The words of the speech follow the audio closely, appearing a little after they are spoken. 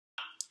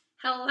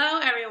Hello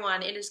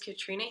everyone, it is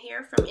Katrina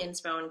here from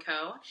Inspo &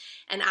 Co.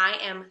 and I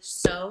am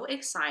so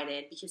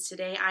excited because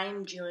today I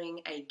am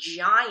doing a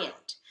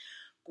giant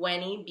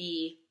Gwynnie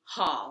Bee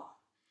haul.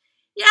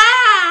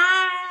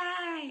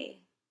 Yay!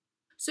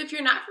 So if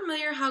you're not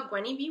familiar how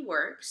Gwynnie Bee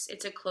works,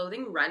 it's a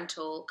clothing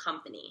rental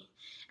company.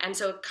 And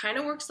so it kind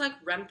of works like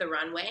Rent the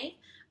Runway,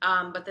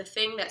 but the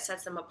thing that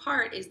sets them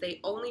apart is they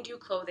only do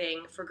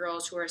clothing for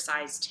girls who are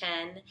size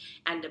 10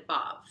 and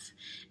above.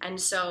 And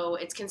so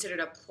it's considered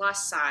a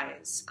plus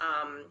size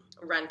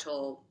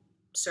rental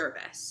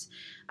service.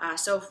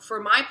 So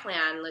for my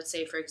plan, let's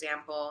say for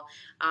example,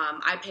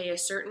 I pay a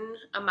certain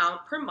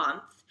amount per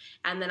month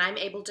and then I'm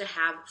able to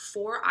have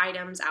 4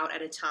 items out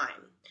at a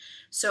time.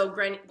 So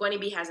Gwynnie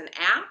Bee has an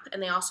app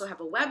and they also have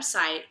a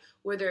website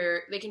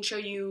where they can show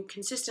you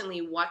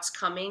consistently what's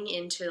coming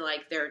into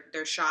like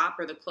their shop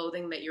or the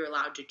clothing that you're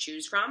allowed to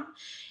choose from.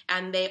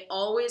 And they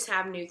always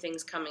have new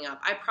things coming up.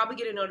 I probably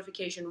get a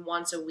notification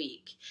once a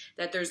week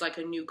that there's like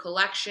a new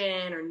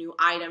collection or new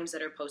items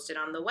that are posted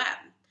on the web.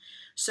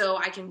 So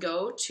I can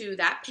go to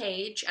that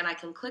page and I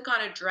can click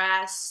on a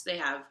dress. They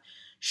have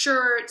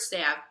shirts,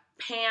 they have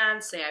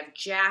pants, they have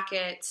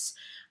jackets.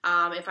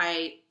 If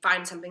I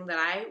find something that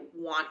I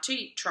want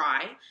to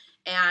try,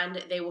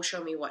 and they will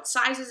show me what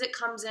sizes it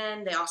comes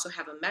in. They also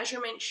have a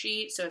measurement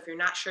sheet, so if you're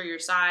not sure your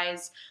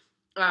size,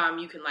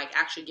 you can like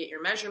actually get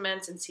your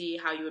measurements and see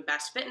how you would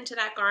best fit into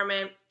that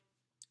garment.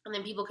 And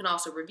then people can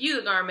also review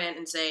the garment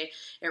and say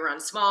it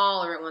runs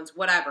small or it runs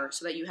whatever,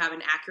 so that you have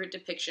an accurate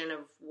depiction of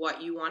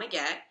what you want to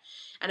get.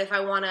 And if I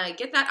want to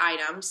get that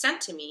item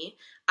sent to me,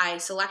 I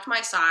select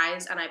my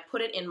size and I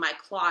put it in my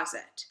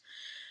closet.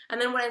 And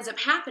then what ends up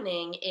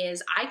happening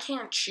is I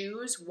can't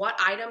choose what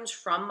items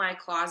from my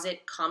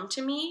closet come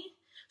to me.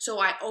 So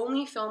I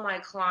only fill my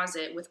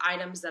closet with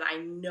items that I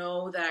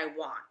know that I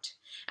want.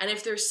 And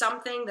if there's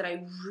something that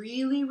I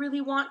really,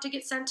 really want to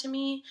get sent to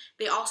me,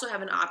 they also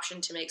have an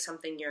option to make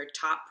something your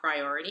top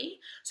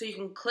priority. So you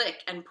can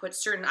click and put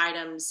certain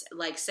items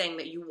like saying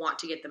that you want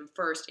to get them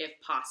first if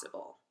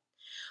possible.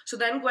 So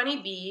then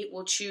Gwynnie Bee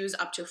will choose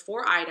up to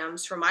 4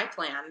 items for my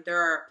plan.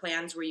 There are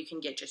plans where you can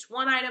get just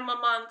 1 item a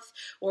month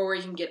or where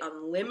you can get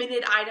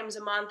unlimited items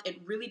a month.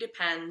 It really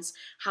depends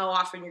how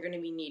often you're going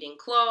to be needing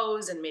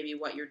clothes and maybe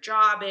what your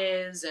job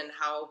is and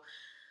how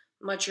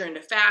much you're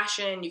into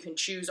fashion. You can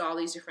choose all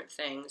these different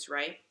things,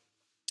 right?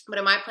 But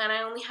in my plan,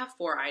 I only have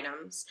 4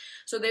 items.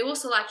 So they will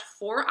select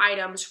 4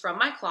 items from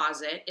my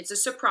closet. It's a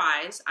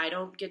surprise. I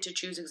don't get to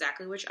choose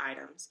exactly which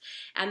items.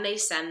 And they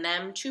send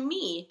them to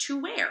me to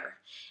wear.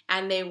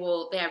 And they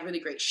have really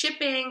great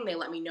shipping. They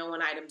let me know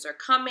when items are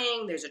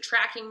coming. There's a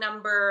tracking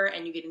number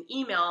and you get an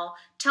email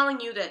telling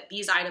you that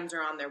these items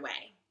are on their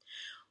way.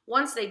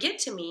 Once they get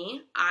to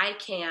me, I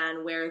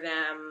can wear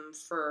them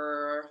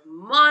for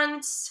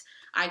months.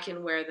 I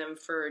can wear them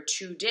for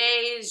 2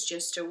 days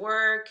just to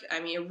work. I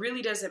mean, it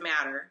really doesn't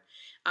matter.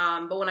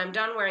 But when I'm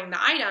done wearing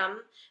the item,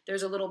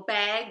 there's a little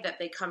bag that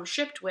they come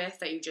shipped with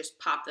that you just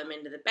pop them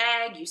into the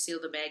bag, you seal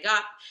the bag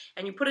up,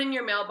 and you put it in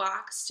your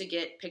mailbox to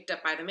get picked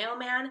up by the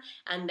mailman,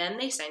 and then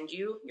they send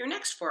you your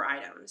next 4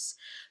 items.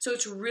 So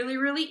it's really,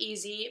 really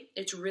easy.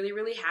 It's really,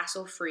 really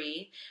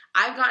hassle-free.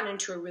 I've gotten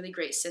into a really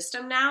great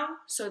system now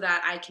so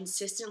that I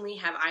consistently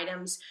have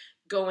items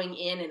going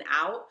in and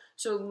out.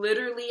 So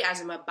literally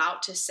as I'm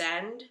about to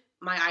send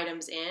my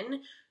items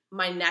in,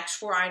 my next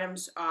 4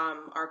 items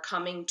are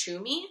coming to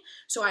me.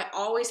 So I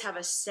always have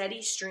a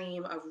steady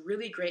stream of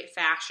really great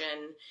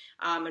fashion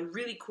and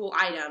really cool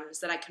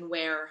items that I can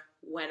wear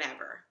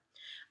whenever.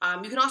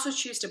 You can also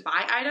choose to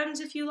buy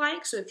items if you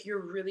like. So if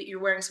you're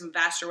wearing some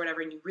vest or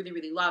whatever and you really,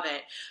 really love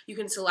it, you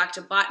can select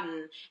a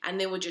button and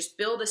they will just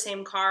bill the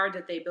same card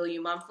that they bill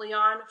you monthly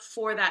on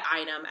for that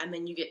item, and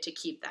then you get to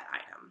keep that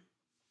item.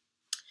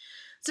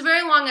 It's a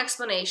very long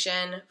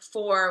explanation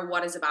for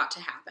what is about to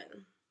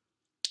happen.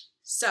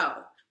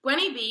 So,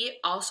 Gwynnie Bee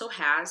also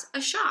has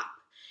a shop.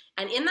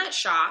 And in that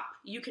shop,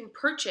 you can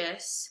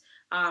purchase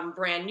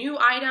brand new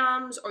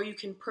items or you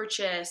can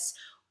purchase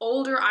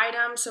older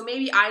items. So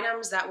maybe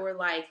items that were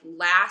like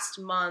last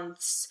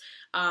month's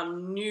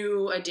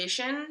new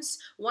additions.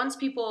 Once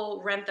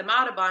people rent them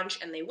out a bunch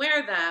and they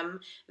wear them,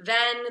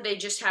 then they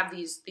just have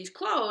these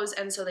clothes,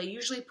 and so they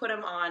usually put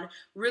them on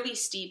really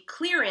steep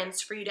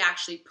clearance for you to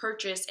actually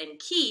purchase and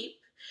keep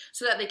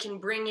so that they can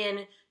bring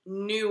in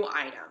new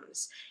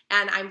items.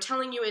 And I'm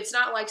telling you, it's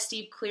not like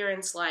steep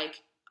clearance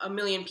like a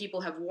million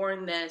people have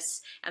worn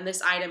this and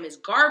this item is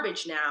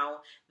garbage now.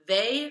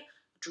 They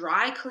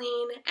dry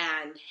clean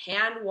and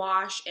hand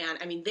wash, and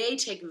I mean they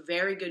take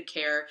very good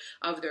care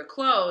of their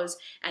clothes,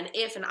 and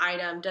if an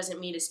item doesn't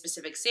meet a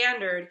specific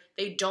standard,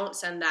 they don't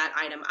send that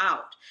item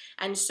out.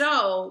 And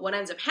so what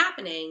ends up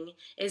happening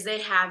is they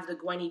have the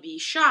Gwynnie Bee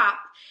shop,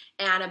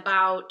 and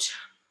about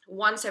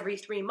once every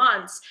 3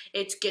 months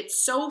it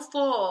gets so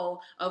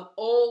full of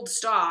old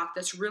stock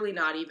that's really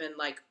not even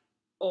like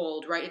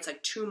old, right? It's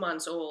like 2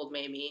 months old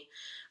maybe,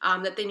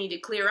 that they need to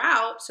clear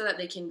out so that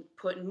they can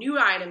put new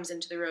items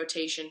into the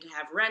rotation to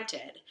have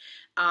rented.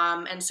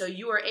 And so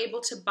you are able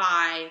to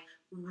buy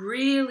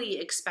really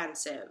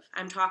expensive.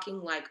 I'm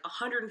talking like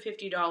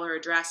 $150 a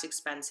dress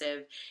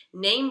expensive,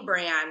 name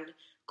brand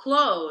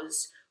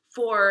clothes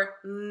for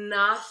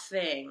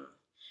nothing,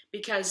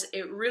 because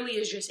it really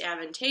is just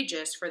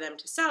advantageous for them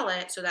to sell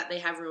it so that they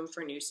have room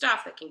for new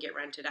stuff that can get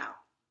rented out.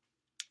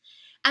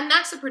 And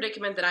that's the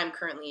predicament that I'm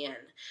currently in.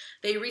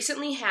 They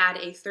recently had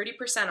a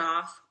 30%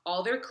 off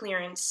all their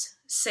clearance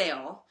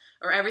sale,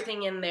 or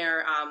everything in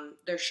their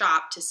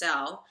shop to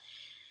sell,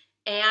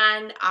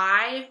 and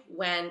I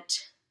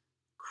went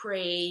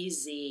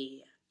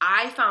crazy.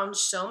 I found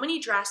so many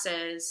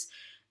dresses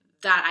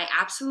that I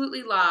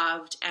absolutely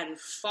loved, and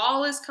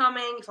fall is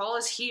coming, fall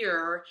is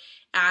here,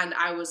 and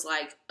I was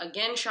like,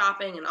 again,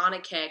 shopping and on a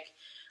kick.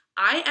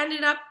 I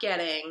ended up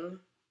getting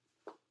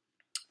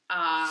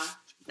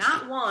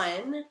not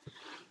one,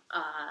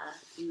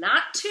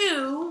 not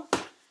two,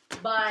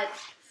 but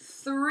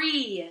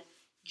 3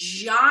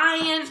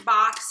 giant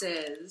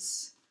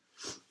boxes.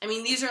 I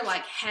mean, these are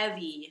like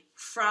heavy,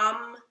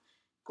 from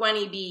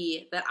Gwynnie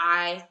Bee that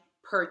I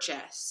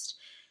purchased.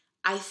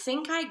 I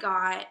think I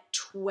got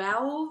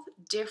 12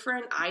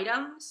 different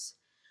items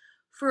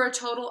for a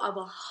total of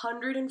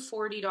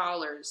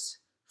 $140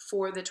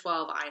 for the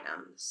 12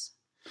 items.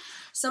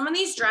 Some of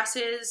these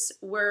dresses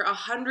were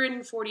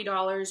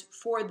 $140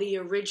 for the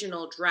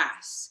original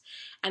dress,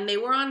 and they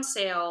were on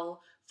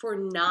sale for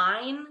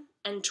 $9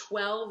 and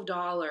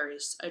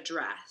 $12 a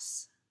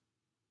dress.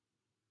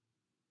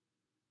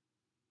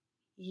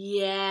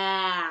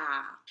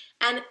 Yeah.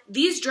 And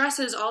these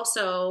dresses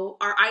also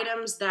are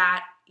items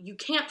that you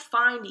can't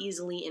find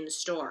easily in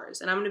stores.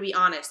 And I'm going to be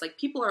honest, like,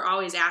 people are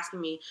always asking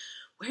me,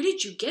 where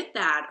did you get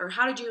that? Or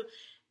how did you...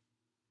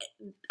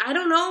 I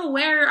don't know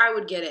where I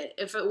would get it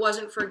if it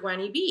wasn't for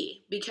Gwynnie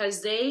Bee,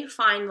 because they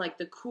find like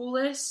the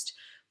coolest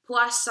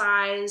plus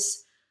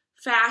size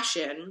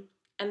fashion,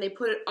 and they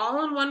put it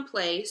all in one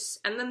place,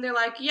 and then they're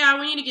like, yeah,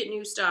 we need to get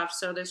new stuff,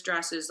 so this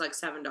dress is like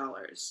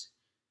 $7.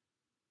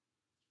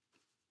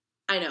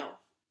 I know.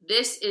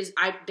 This is,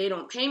 they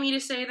don't pay me to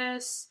say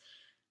this.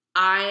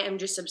 I am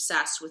just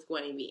obsessed with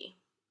Gwynnie Bee.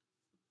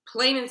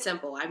 Plain and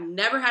simple. I've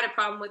never had a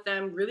problem with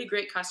them. Really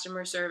great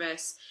customer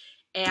service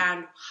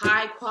and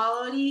high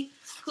quality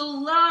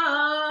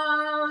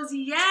clothes.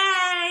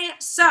 Yay!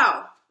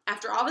 So,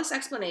 after all this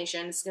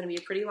explanation, it's going to be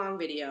a pretty long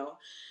video.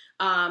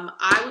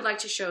 I would like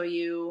to show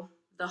you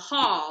the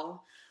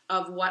haul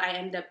of what I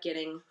ended up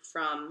getting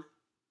from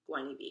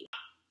Gwynnie Bee.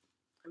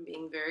 I'm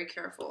being very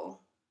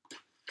careful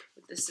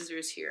with the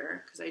scissors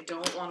here because I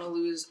don't want to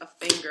lose a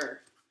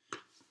finger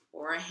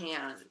or a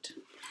hand.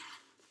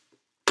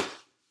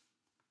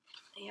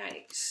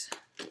 Yikes.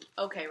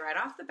 Okay, right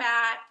off the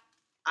bat,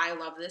 I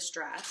love this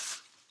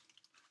dress.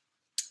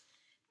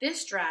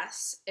 This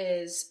dress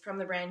is from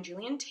the brand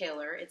Julian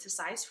Taylor. It's a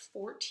size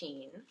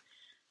 14,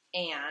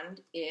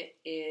 and it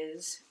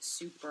is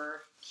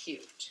super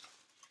cute.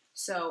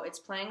 So it's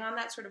playing on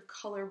that sort of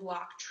color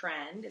block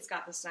trend. It's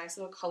got this nice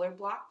little color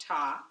block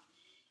top,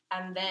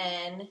 and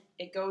then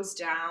it goes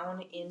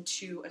down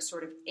into a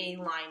sort of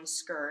A-line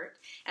skirt.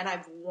 And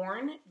I've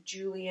worn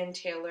Julian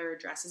Taylor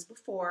dresses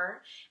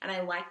before, and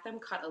I like them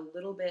cut a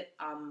little bit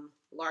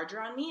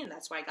larger on me, and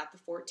that's why I got the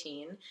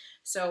 14.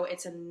 So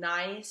it's a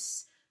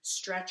nice,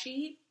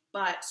 stretchy,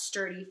 but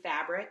sturdy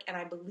fabric, and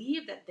I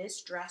believe that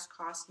this dress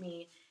cost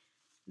me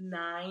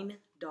 $9.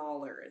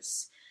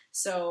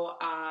 So,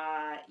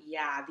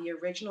 yeah, the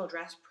original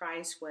dress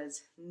price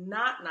was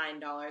not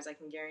 $9, I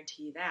can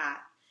guarantee you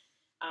that.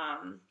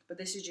 But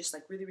this is just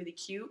like really, really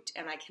cute,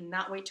 and I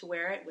cannot wait to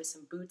wear it with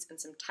some boots and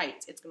some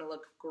tights. It's going to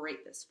look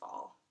great this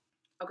fall.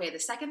 Okay, the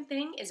second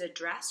thing is a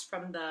dress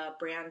from the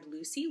brand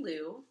Lucy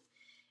Liu,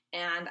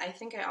 and I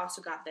think I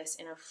also got this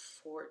in a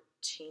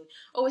 14.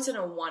 Oh, it's in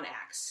a 1X,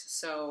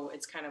 so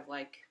it's kind of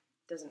like,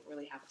 doesn't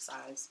really have a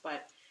size,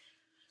 but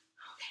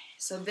okay.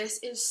 So this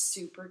is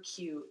super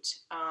cute.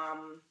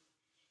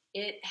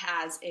 It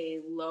has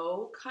a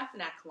low cut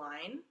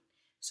neckline,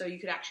 so you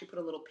could actually put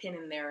a little pin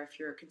in there if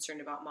you're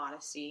concerned about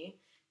modesty.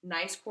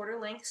 Nice quarter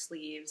length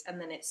sleeves, and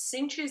then it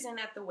cinches in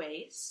at the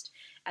waist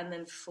and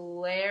then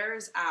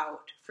flares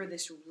out for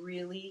this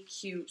really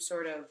cute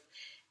sort of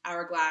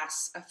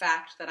hourglass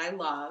effect that I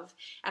love.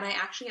 And I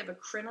actually have a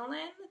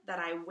crinoline that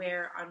I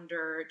wear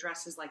under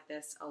dresses like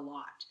this a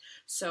lot,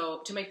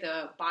 so to make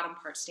the bottom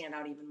part stand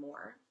out even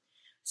more.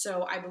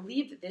 So I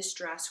believe that this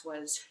dress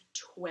was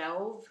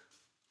 $12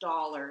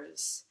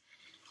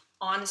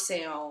 on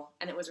sale,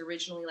 and it was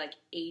originally like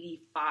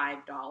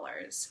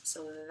 $85.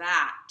 So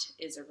that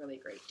is a really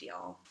great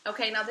deal.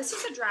 Okay, now this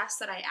is a dress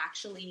that I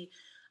actually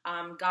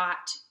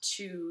got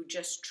to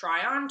just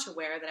try on to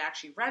wear, that I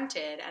actually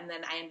rented, and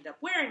then I ended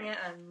up wearing it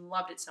and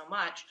loved it so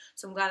much,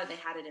 so I'm glad that they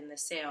had it in the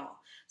sale.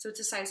 So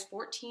it's a size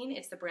 14.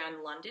 It's the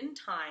brand London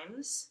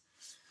Times.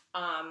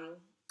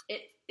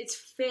 Its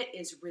fit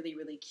is really,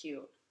 really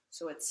cute.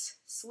 So it's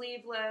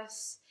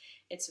sleeveless,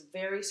 it's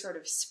very sort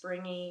of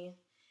springy,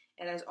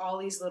 it has all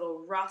these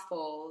little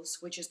ruffles,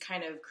 which is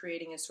kind of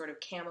creating a sort of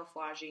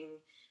camouflaging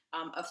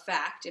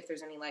effect if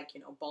there's any, like,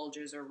 you know,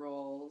 bulges or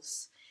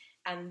rolls.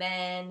 And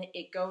then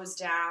it goes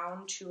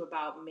down to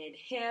about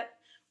mid-hip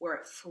where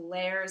it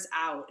flares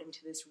out into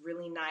this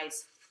really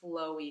nice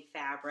flowy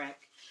fabric.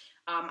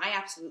 I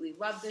absolutely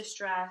love this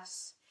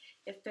dress.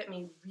 It fit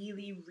me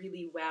really,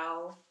 really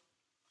well,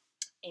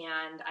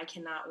 and I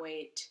cannot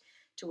wait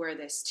to wear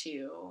this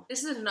too.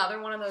 This is another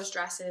one of those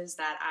dresses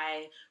that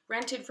I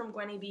rented from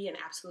Gwynnie Bee and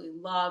absolutely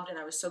loved, and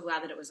I was so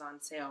glad that it was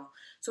on sale.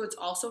 So it's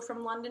also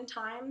from London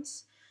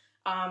Times,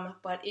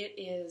 but it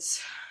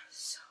is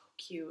so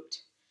cute.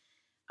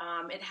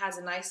 It has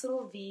a nice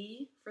little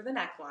V for the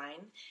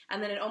neckline,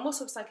 and then it almost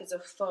looks like it's a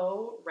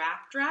faux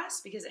wrap dress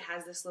because it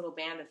has this little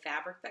band of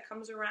fabric that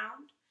comes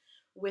around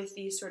with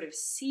these sort of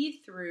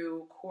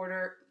see-through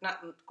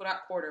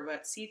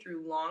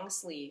see-through long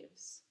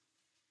sleeves.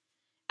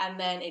 And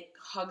then it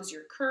hugs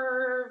your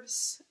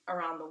curves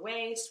around the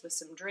waist with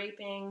some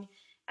draping,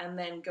 and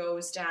then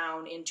goes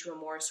down into a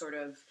more sort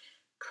of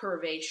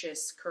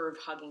curvaceous,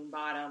 curve-hugging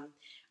bottom.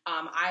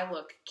 I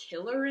look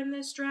killer in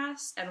this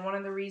dress, and one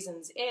of the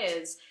reasons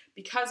is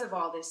because of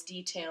all this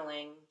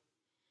detailing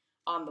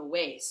on the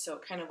waist. So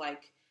it kind of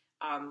like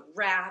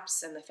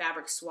wraps, and the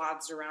fabric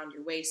swaths around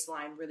your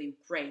waistline really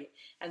great.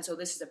 And so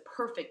this is a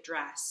perfect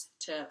dress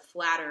to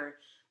flatter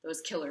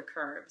those killer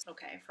curves.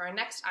 Okay, for our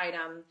next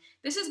item,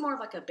 this is more of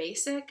like a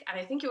basic, and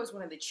I think it was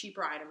one of the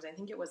cheaper items. I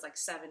think it was like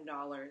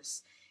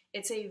 $7.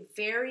 It's a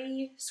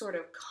very sort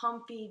of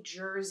comfy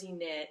jersey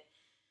knit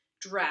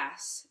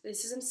dress.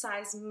 This is in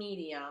size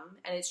medium,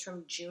 and it's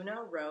from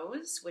Juno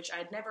Rose, which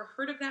I'd never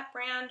heard of that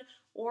brand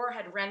or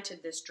had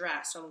rented this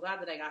dress, so I'm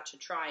glad that I got to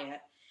try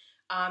it.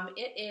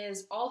 It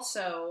is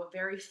also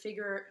very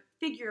figure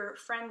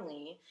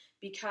friendly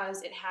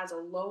because it has a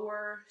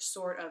lower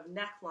sort of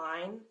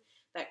neckline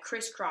that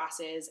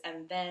crisscrosses,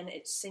 and then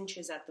it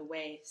cinches at the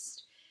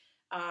waist.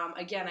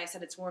 Again, I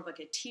said it's more of like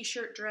a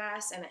t-shirt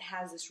dress, and it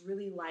has this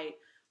really light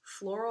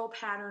floral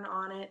pattern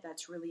on it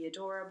that's really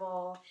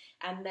adorable.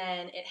 And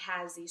then it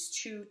has these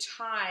two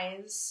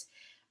ties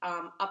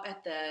up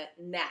at the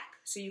neck.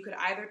 So you could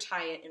either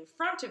tie it in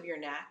front of your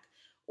neck,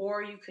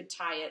 or you could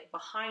tie it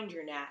behind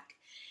your neck.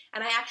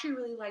 And I actually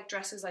really like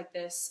dresses like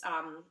this.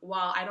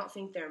 While I don't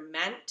think they're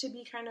meant to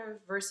be kind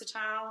of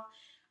versatile,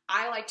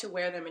 I like to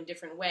wear them in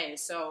different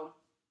ways. So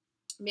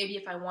maybe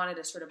if I wanted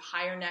a sort of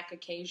higher neck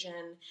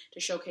occasion to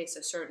showcase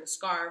a certain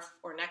scarf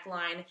or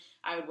neckline,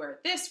 I would wear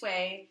it this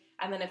way.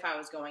 And then if I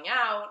was going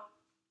out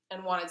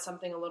and wanted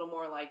something a little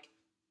more like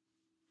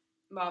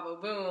Babo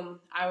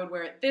Boom, I would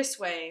wear it this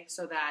way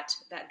so that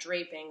that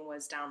draping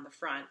was down the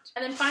front.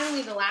 And then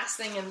finally, the last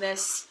thing in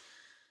this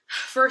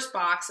first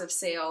box of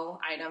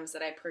sale items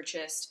that I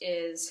purchased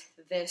is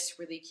this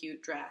really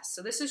cute dress.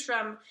 So this is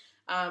from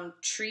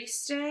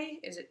Triste.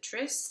 Is it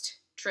Trist?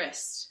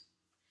 Trist.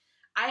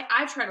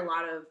 I've tried a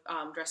lot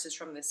of dresses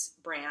from this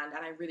brand,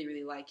 and I really,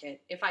 really like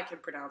it, if I can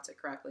pronounce it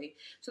correctly.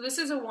 So this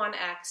is a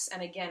 1X,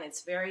 and again,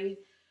 it's very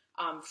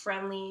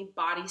friendly,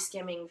 body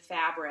skimming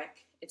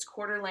fabric. It's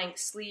quarter length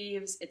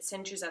sleeves, it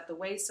cinches at the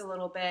waist a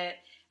little bit,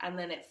 and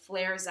then it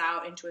flares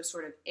out into a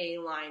sort of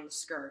A-line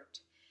skirt.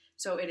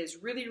 So it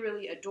is really,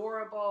 really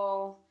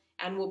adorable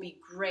and will be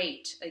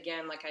great,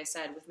 again, like I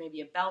said, with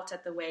maybe a belt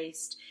at the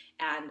waist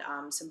and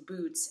some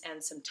boots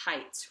and some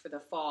tights for the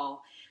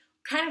fall.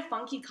 Kind of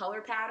funky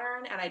color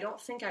pattern, and I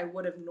don't think I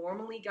would have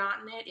normally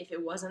gotten it if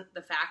it wasn't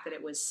the fact that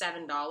it was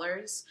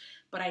 $7,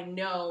 but I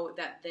know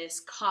that this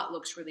cut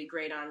looks really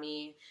great on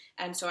me,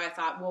 and so I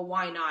thought, well,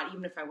 why not?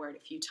 Even if I wear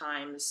it a few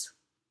times,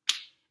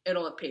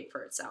 it'll have paid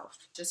for itself.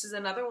 This is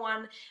another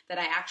one that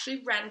I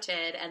actually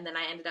rented, and then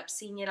I ended up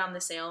seeing it on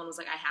the sale and was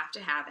like, I have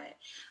to have it.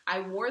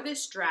 I wore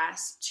this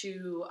dress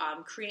to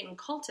Create and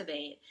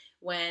Cultivate,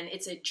 when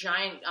it's a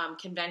giant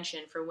convention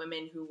for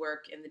women who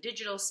work in the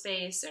digital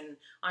space and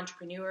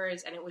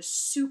entrepreneurs, and it was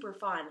super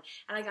fun.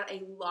 And I got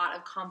a lot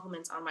of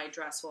compliments on my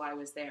dress while I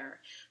was there.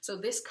 So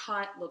this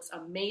cut looks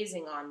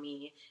amazing on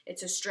me.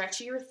 It's a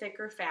stretchier,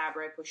 thicker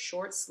fabric with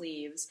short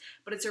sleeves,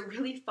 but it's a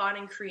really fun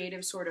and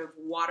creative sort of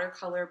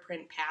watercolor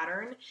print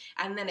pattern.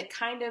 And then it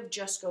kind of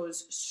just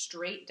goes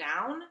straight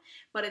down,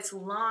 but it's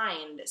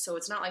lined, so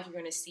it's not like you're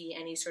gonna see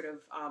any sort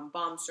of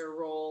bumps or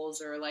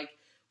rolls or like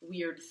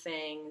weird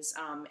things,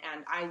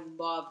 and I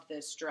loved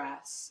this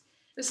dress.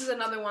 This is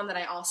another one that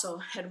I also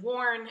had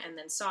worn and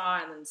then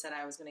saw and then said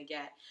I was going to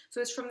get. So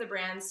it's from the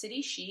brand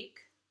City Chic.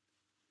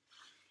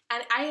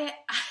 And I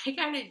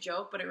kind of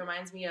joke, but it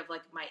reminds me of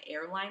like my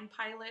airline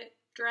pilot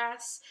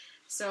dress.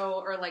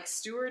 So, or like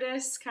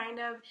stewardess kind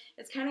of.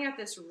 It's kind of got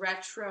this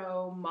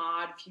retro,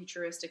 mod,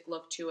 futuristic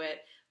look to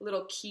it. A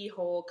little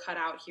keyhole cut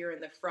out here in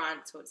the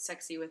front, so it's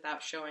sexy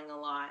without showing a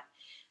lot.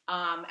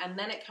 And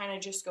then it kind of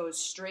just goes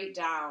straight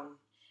down,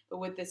 but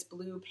with this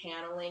blue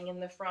paneling in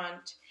the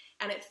front,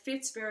 and it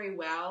fits very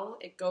well.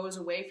 It goes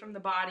away from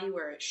the body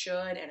where it should,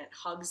 and it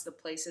hugs the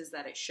places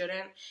that it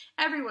shouldn't.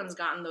 Everyone's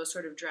gotten those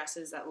sort of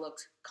dresses that look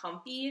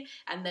comfy,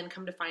 and then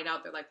come to find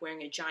out they're like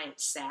wearing a giant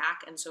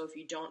sack, and so if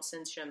you don't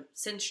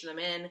cinch them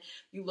in,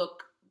 you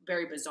look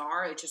very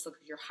bizarre. It just looks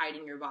like you're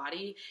hiding your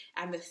body.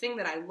 And the thing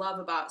that I love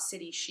about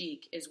City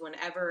Chic is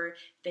whenever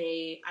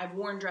I've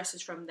worn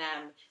dresses from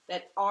them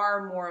that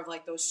are more of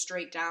like those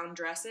straight down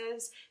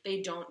dresses,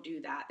 they don't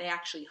do that. They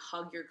actually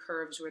hug your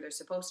curves where they're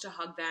supposed to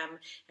hug them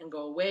and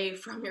go away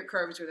from your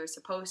curves where they're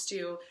supposed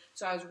to.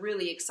 So I was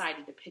really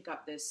excited to pick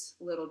up this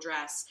little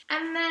dress.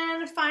 And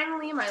then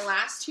finally, my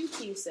last two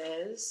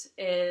pieces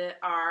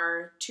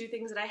are two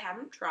things that I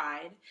haven't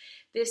tried.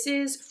 This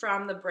is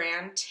from the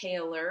brand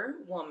Taylor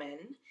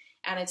Woman,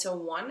 and it's a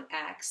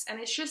 1X, and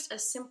it's just a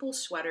simple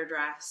sweater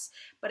dress,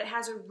 but it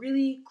has a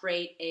really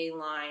great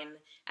A-line,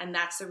 and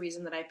that's the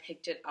reason that I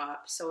picked it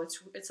up. So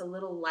it's a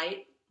little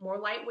more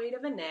lightweight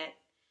of a knit.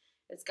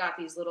 It's got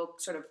these little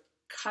sort of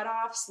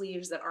cut-off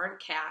sleeves that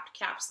aren't capped.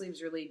 Cap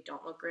sleeves really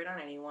don't look great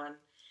on anyone.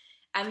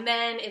 And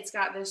then it's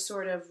got this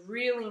sort of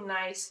really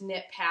nice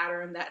knit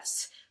pattern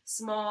that's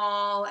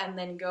small and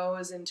then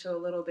goes into a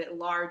little bit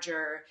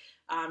larger,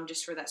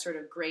 just for that sort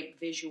of great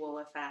visual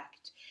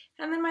effect.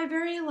 And then my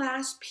very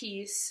last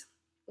piece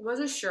was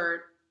a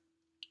shirt.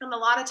 And a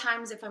lot of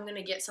times if I'm going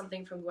to get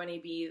something from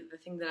Gwynnie Bee, the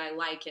thing that I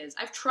like is,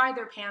 I've tried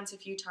their pants a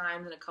few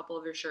times and a couple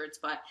of their shirts,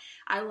 but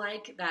I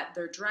like that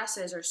their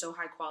dresses are so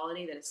high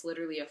quality that it's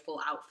literally a full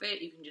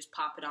outfit. You can just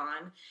pop it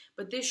on.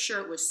 But this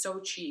shirt was so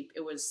cheap.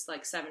 It was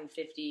like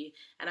 $7.50,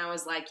 and I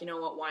was like, you know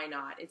what, why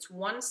not? It's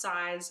one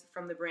size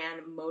from the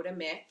brand Moda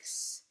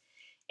Mix,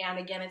 and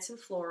again, it's in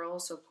floral,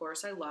 so of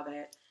course I love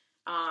it.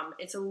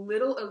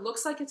 It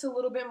looks like it's a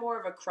little bit more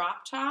of a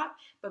crop top,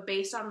 but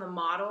based on the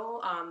model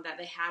that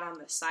they had on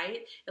the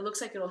site, it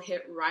looks like it'll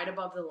hit right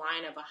above the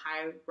line of a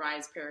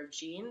high-rise pair of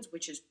jeans,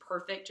 which is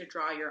perfect to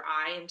draw your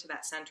eye into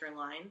that center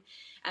line.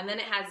 And then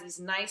it has these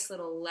nice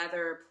little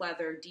leather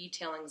pleather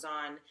detailings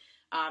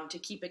on to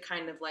keep it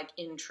kind of like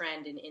in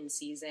trend and in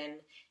season,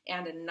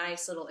 and a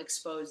nice little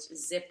exposed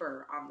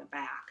zipper on the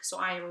back. So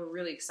I am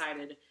really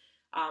excited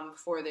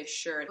for this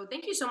shirt. So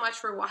thank you so much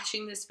for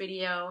watching this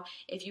video.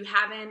 If you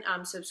haven't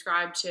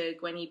subscribed to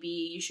Gwynnie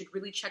Bee, you should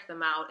really check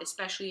them out,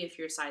 especially if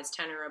you're size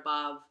 10 or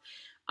above,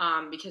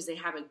 because they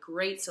have a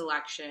great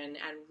selection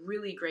and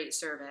really great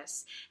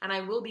service. And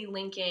I will be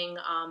linking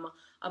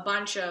a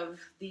bunch of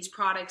these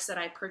products that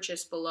I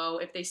purchased below,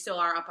 if they still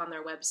are up on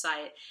their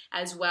website,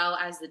 as well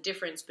as the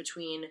difference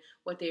between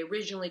what they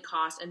originally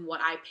cost and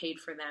what I paid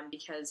for them,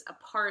 because a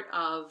part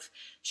of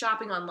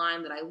shopping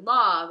online that I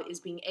love is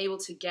being able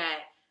to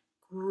get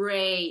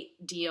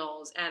great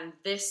deals, and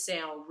this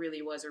sale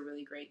really was a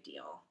really great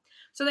deal.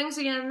 So thanks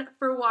again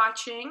for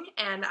watching,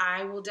 and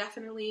I will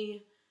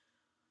definitely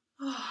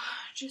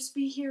just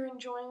be here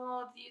enjoying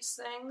all of these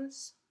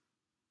things.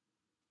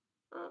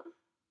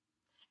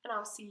 And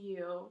I'll see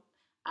you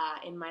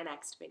in my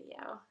next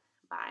video.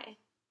 Bye.